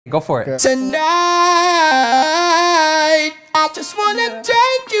Go for it. Okay. Tonight, I just wanna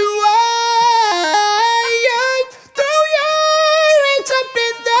take you high, throw your hands up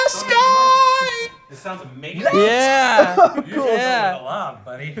in the sky. It sounds amazing. Yeah. Cool. Yeah. Alarm,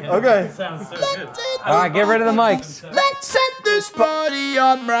 buddy. Okay. It sounds so good. All right, get rid of the mics. Let's set this party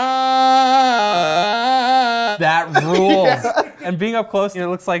on right. That rules. And being up close, it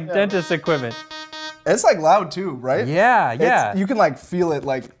looks like dentist equipment. It's like loud too, right? Yeah, yeah. You can like feel it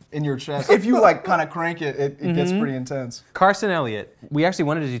like in your chest. If you like kind of crank it, it gets pretty intense. Carson Elliott. We actually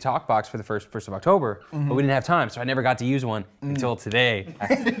wanted to do TalkBox for the 1st of October, but we didn't have time, so I never got to use one until today.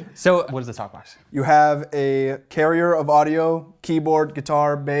 So what is the TalkBox? You have a carrier of audio, keyboard,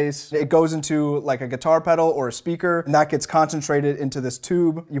 guitar, bass. It goes into like a guitar pedal or a speaker, and that gets concentrated into this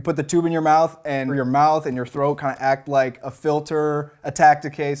tube. You put the tube in your mouth and your throat kind of act like a filter, a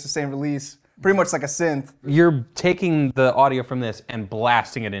Tacticase, sustain release. Pretty much like a synth. You're taking the audio from this and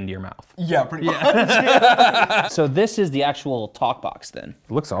blasting it into your mouth. Yeah, pretty much. So this is the actual TalkBox then.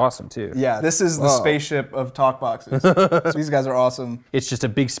 It looks awesome too. Yeah, this is the spaceship of talk boxes. So these guys are awesome. It's just a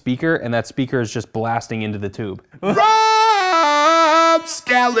big speaker, and that speaker is just blasting into the tube. Rob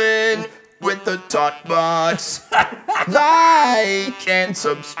Scallon with the talk box. Like and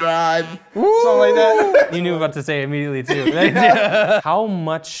subscribe. Something like that. You knew what to say immediately too. Right? How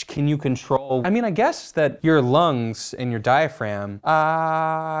much can you control? I mean, I guess that your lungs and your diaphragm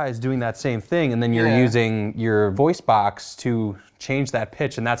is doing that same thing, and then you're using your voice box to change that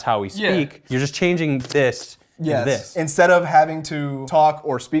pitch, and that's how we speak. You're just changing this. Yes. This. Instead of having to talk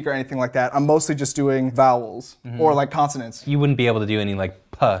or speak or anything like that, I'm mostly just doing vowels or like consonants. You wouldn't be able to do any like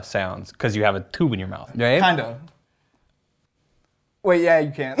puh sounds because you have a tube in your mouth, right? Kinda. Wait, yeah, you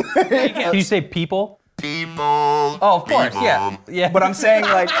can. Can you say people? People. Oh, of course, yeah. Yeah. But I'm saying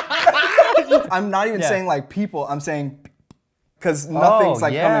like, I'm not even saying like people, I'm saying, because nothing's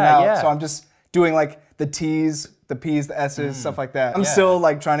like coming out, so I'm just doing like the T's, the P's, the S's, stuff like that. I'm still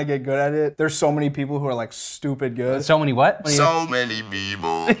like trying to get good at it. There's so many people who are like stupid good. So many what? So many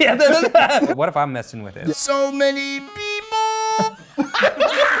people. What if I'm messing with it? So many people.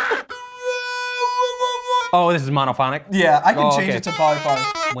 Oh, this is monophonic? Yeah, I can change it to polyphonic.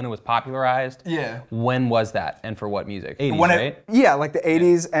 When it was popularized? Yeah. When was that, and for what music? 80s, right? Yeah, like the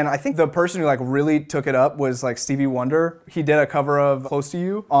 80s, and I think the person who like really took it up was like Stevie Wonder. He did a cover of Close to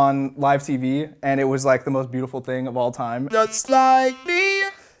You on live TV, and it was like the most beautiful thing of all time. Just like me,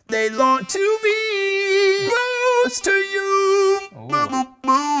 they long to be close to you.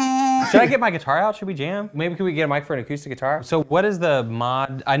 Should I get my guitar out? Should we jam? Maybe could we get a mic for an acoustic guitar? So what is the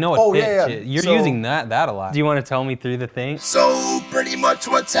mod? I know it's pitch. You're using that a lot. Do you want to tell me through the thing? So pretty much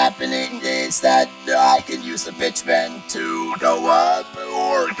what's happening is that I can use the pitch bend to go up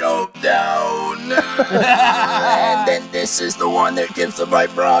or go down. And then this is the one that gives the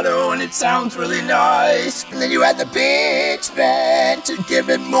vibrato and it sounds really nice. And then you add the pitch bend to give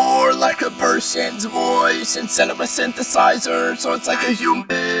it more like a person's voice instead of a synthesizer, so it's like a human.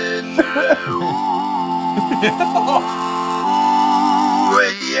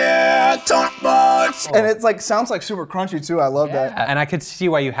 Yeah, TalkBox. And it's like sounds like super crunchy too. I love that. And I could see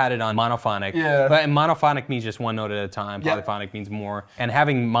why you had it on monophonic. Yeah. But monophonic means just one note at a time. Polyphonic means more. And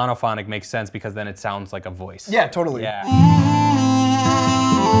having monophonic makes sense because then it sounds like a voice. Yeah, totally. Yeah.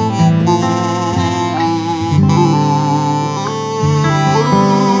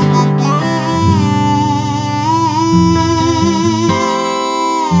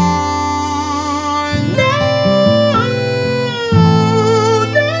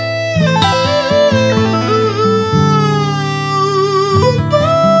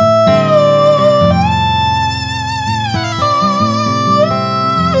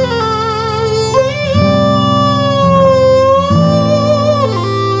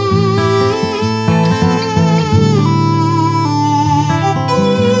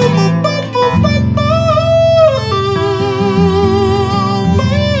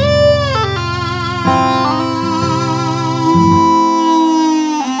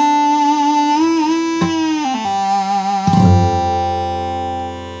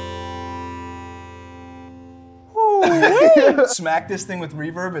 Smack this thing with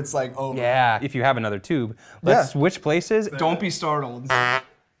reverb, it's like over. Yeah, if you have another tube. Let's switch places. Don't be startled. It's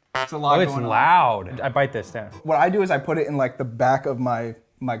a lot going on. It's loud. I bite this down. What I do is I put it in like the back of my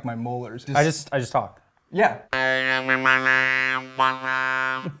my molars. I just talk. Yeah.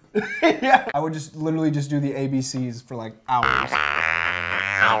 Yeah. I would just literally just do the ABCs for like hours.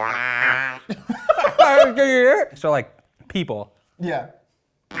 So like people. Yeah.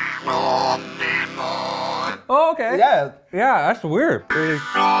 Oh, okay. Yeah. Yeah, that's weird. Did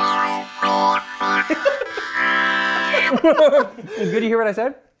you hear what I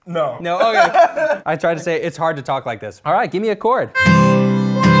said? No. No, okay. I tried to say it's hard to talk like this. All right, give me a chord.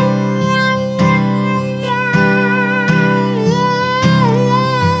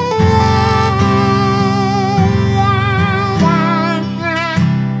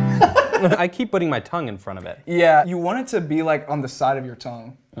 I keep putting my tongue in front of it. Yeah, you want it to be like on the side of your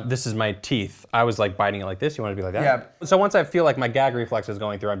tongue. This is my teeth. I was like biting it like this. You want it to be like that? Yeah. So once I feel like my gag reflex is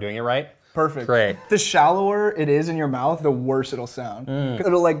going through, I'm doing it right? Perfect. Great. The shallower it is in your mouth, the worse it'll sound.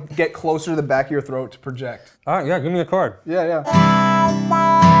 It'll like get closer to the back of your throat to project. All right, yeah, give me a chord. Yeah,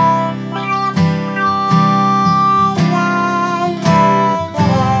 yeah.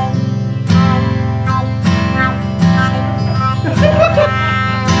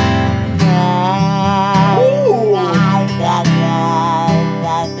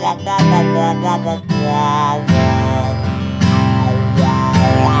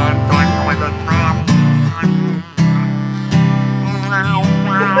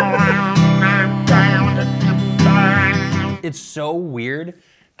 It's so weird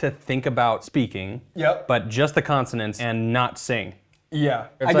to think about speaking, Yep. but just the consonants and not sing. Yeah.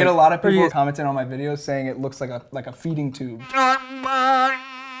 It's I get a like- lot of people commenting on my videos saying it looks like a feeding tube. How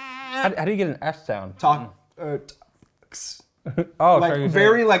do you get an S sound? Talk, Oh, like sorry,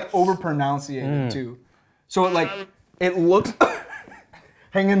 very like over pronunciated too. So it looks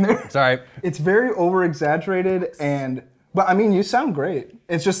hang in there. Sorry. It's very over exaggerated but I mean you sound great.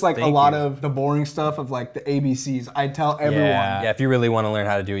 It's just like Thank a lot you. of the boring stuff of like the ABCs. I tell everyone. Yeah, if you really want to learn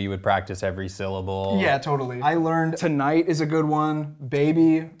how to do it, you would practice every syllable. Yeah, totally. I learned tonight is a good one.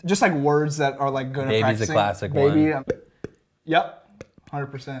 Baby, just like words that are like good at Baby's a practicing. classic Baby, one. Yep,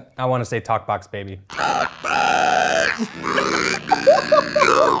 100%. I want to say talk box baby.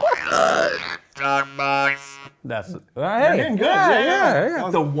 That's hey, Getting good. Yeah.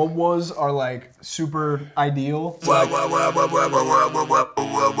 The wah-wahs are like super ideal.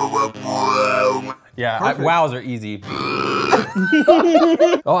 Yeah, wows are easy.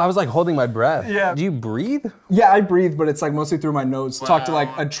 Oh, I was like holding my breath. Yeah. Do you breathe? Yeah, I breathe, but it's like mostly through my nose. Talk to like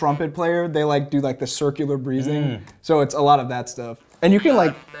a trumpet player, they like do like the circular breathing. So it's a lot of that stuff. And you can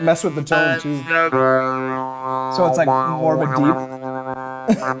like mess with the tone too. So it's like more of a deep.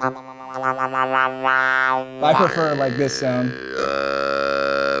 I prefer like this sound.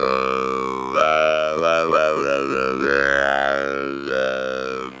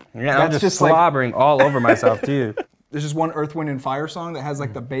 Yeah, I'm That's just just like- slobbering all over myself too. There's just one Earth, Wind, and Fire song that has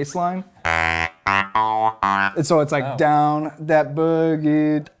like the bass line. And so it's like down that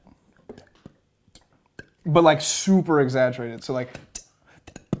boogie, but like super exaggerated. So like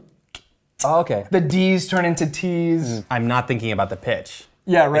Oh, okay. the D's turn into T's. I'm not thinking about the pitch.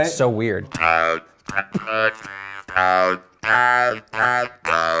 Yeah, right? It's so weird.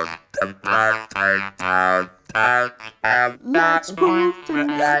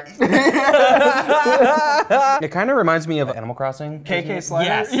 It kind of reminds me of Animal Crossing. KK Slider?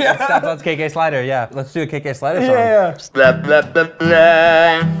 Yes. Yeah. That's KK Slider, yeah. Let's do a KK Slider song. Yeah. Blah blah blah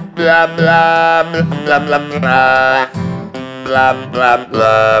blah blah blah blah blah blah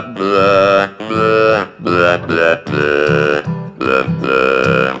blah blah blah blah blah blah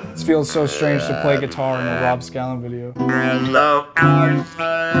blah. This feels so strange to play guitar in a Rob Scallon video. Hello,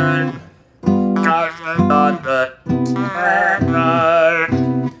 Carson. Carson on the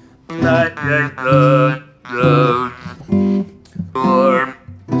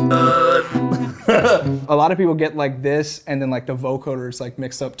A lot of people get like this and then like the vocoders like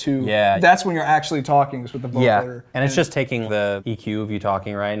mixed up too. Yeah. That's when you're actually talking is with the vocoder. And it's just taking the EQ of you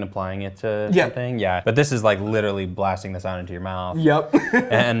talking, right, and applying it to Yeah. something. Yeah. But this is like literally blasting the sound into your mouth. Yep.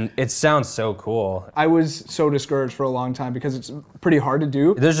 And it sounds so cool. I was so discouraged for a long time because it's pretty hard to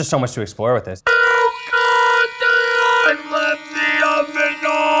do. There's just so much to explore with this.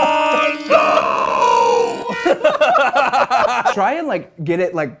 Try and like get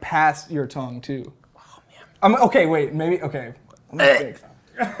it like past your tongue too. Oh man. Okay, wait, maybe okay. Let me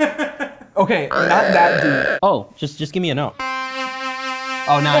think. Okay, not that deep. Oh, just give me a note.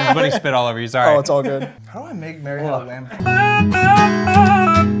 Oh, now I'm putting spit all over you. Sorry. Oh, it's all good. How do I make Mary Had a Lamb?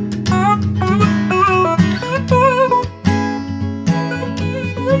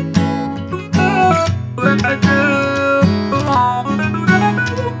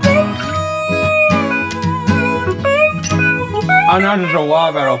 Oh, now just a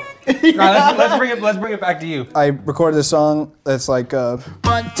wah battle. All right, let's bring it back to you. I recorded a song that's like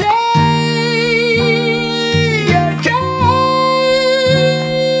One day you're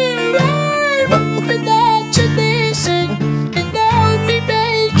hoping that you listen and help me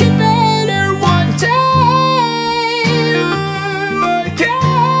make it better one day.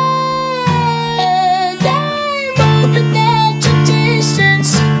 And I'm hoping that you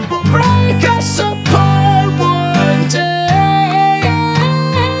distance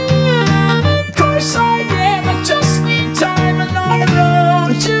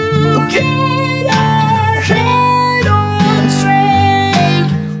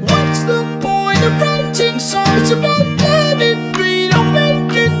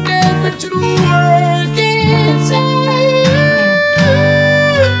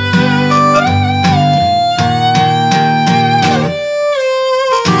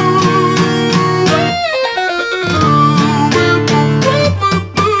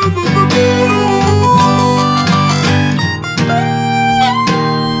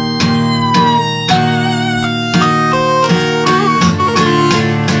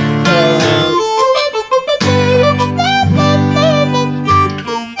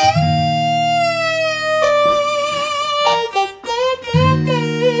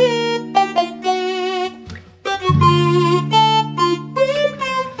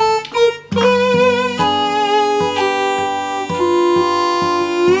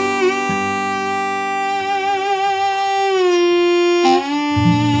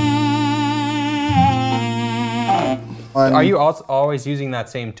But are you also always using that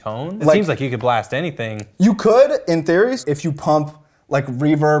same tone? It seems like you could blast anything. You could, in theory, if you pump like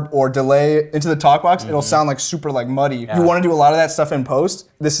reverb or delay into the talk box, it'll sound like super like muddy. You want to do a lot of that stuff in post.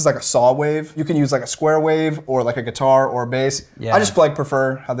 This is like a saw wave. You can use like a square wave or like a guitar or a bass. I just like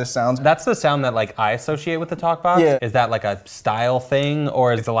prefer how this sounds. That's the sound that like I associate with the talk box. Is that like a style thing,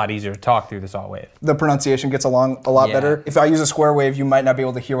 or is it a lot easier to talk through the saw wave? The pronunciation gets along a lot better. If I use a square wave, you might not be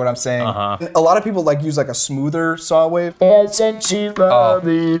able to hear what I'm saying. A lot of people like use like a smoother saw wave. Like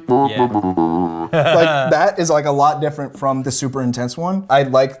that is like a lot different from the super intense one. I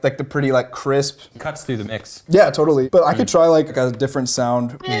like the pretty like crisp. Cuts through the mix. Yeah, totally. But I could try like a different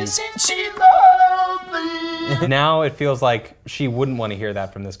sound. Now it feels like she wouldn't want to hear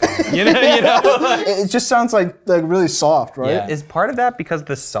that from this guy. You know? It just sounds like really soft, right? Yeah. Is part of that because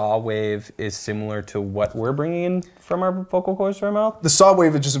the saw wave is similar to what we're bringing in from our vocal cords to our mouth? The saw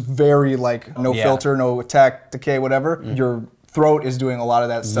wave is just very like no filter, no attack, decay, whatever. Your throat is doing a lot of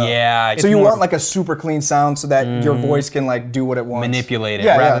that stuff. Yeah. So you want like a super clean sound so that your voice can like do what it wants. Manipulate it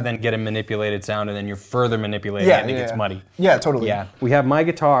rather than get a manipulated sound and then you're further manipulating it and it gets muddy. Yeah, totally. Yeah. We have my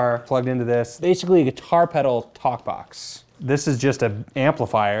guitar plugged into this. Basically a guitar pedal talk box. This is just an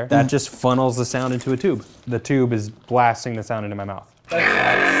amplifier that just funnels the sound into a tube. The tube is blasting the sound into my mouth. That's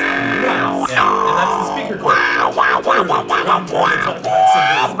nice. Yeah. And that's the speaker cord.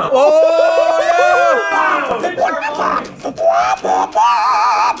 Oh,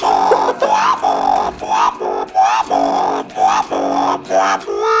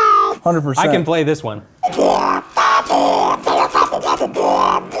 100%. I can play this one.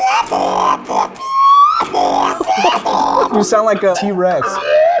 You sound like a T-Rex.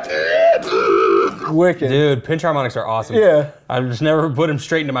 Wicked. Dude, pinch harmonics are awesome. Yeah. I've just never put them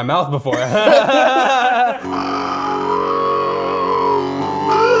straight into my mouth before.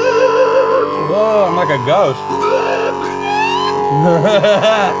 Whoa, I'm like a ghost.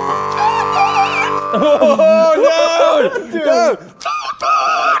 Oh, dude!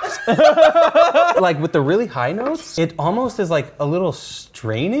 Like with the really high notes, it almost is like a little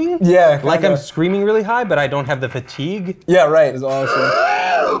straining. Yeah. Like I'm screaming really high, but I don't have the fatigue. Yeah, right. It's awesome.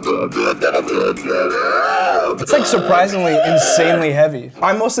 It's like surprisingly insanely heavy.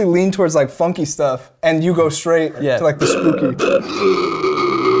 I mostly lean towards like funky stuff, and you go straight to like the spooky.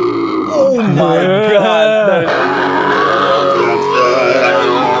 Oh my god.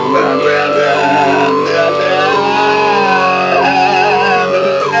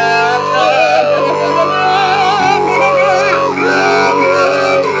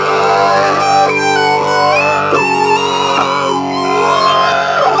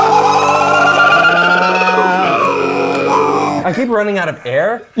 I keep running out of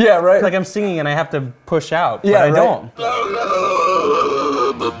air. Yeah, right. Like I'm singing and I have to push out, Yeah, but I don't.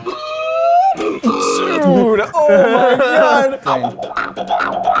 Dude, oh my god.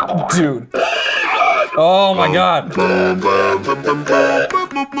 Dude. Oh my god.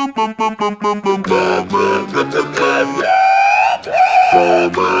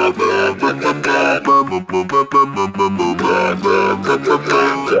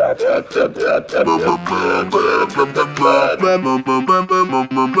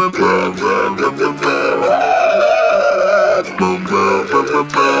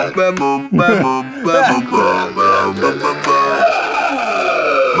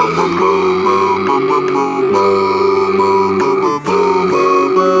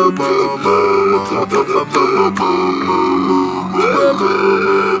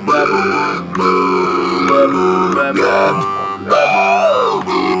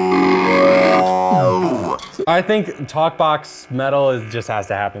 I think talkbox metal just has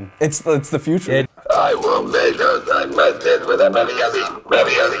to happen. It's the future. I will make those unmested with a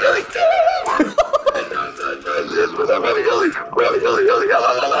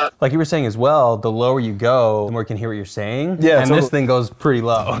Like you were saying as well, the lower you go, the more you can hear what you're saying. Yeah, and totally. this thing goes pretty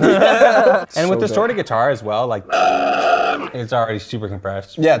low. And with this sort of guitar as well, like it's already super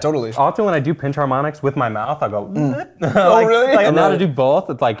compressed. Yeah, totally. Often when I do pinch harmonics with my mouth, I'll go. Like, Oh, really? Like now to do both,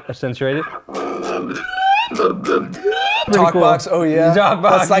 it's like accentuated. Talkbox, oh yeah.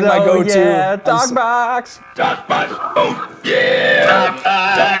 Talkbox, That's like my go-to. Yeah, talkbox. Talkbox, oh yeah.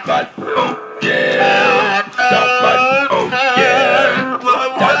 Talkbox, oh yeah. Talkbox, oh yeah.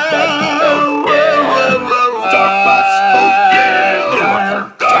 Talkbox, oh yeah.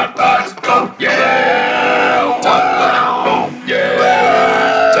 Talkbox, oh yeah. Talkbox, oh yeah. Talkbox, oh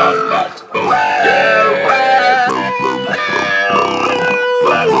yeah. Talkbox, oh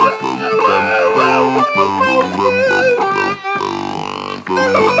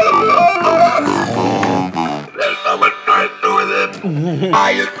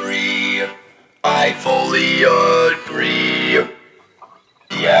I agree. I fully agree.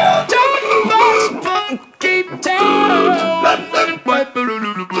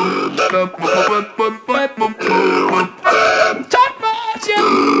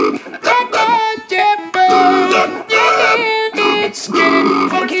 It's getting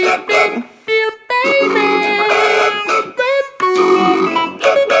funky, baby.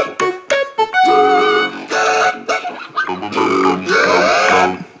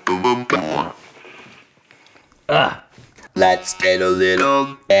 Let's get a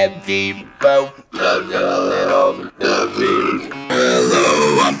little heavy, bro.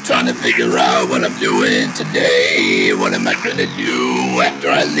 Hello, I'm trying to figure out what I'm doing today. What am I gonna do after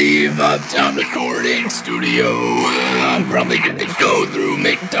I leave Uptown Recording Studio? I'm probably gonna go through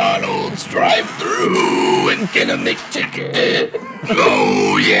McDonald's drive-thru and get a McChicken.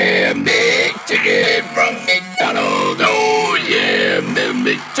 Oh yeah, McChicken from McDonald's. Oh yeah,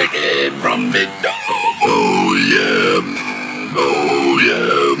 McChicken from McDonald's. Oh yeah, oh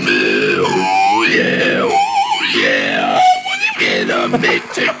yeah, oh yeah, oh yeah. I wanna get a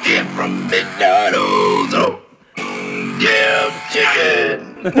McChicken from McDonald's. Oh yeah,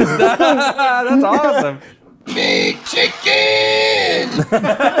 chicken. That's awesome. McChicken.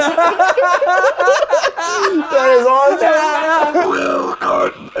 That is awesome. Well,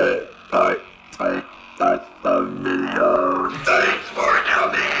 that's the video. Thanks for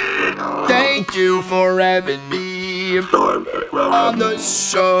coming. Thank you for having me on the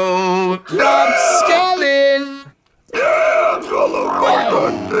show. I'm Scallon.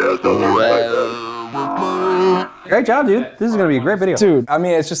 Great job, dude. This is gonna be a great video. Dude, I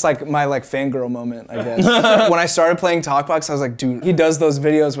mean, it's just like my fangirl moment, I guess. When I started playing TalkBox, I was like, dude, he does those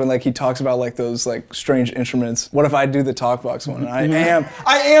videos when he talks about those strange instruments. What if I do the TalkBox one? I am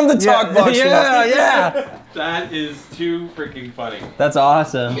the TalkBox one. Yeah. That is too freaking funny. That's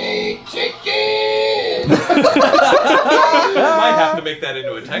awesome. McChicken. I might have to make that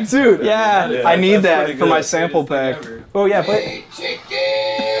into a text. Dude, Yeah. I need That's that pretty for my good. sample Greatest pack. thing ever. Oh yeah, play. McChicken.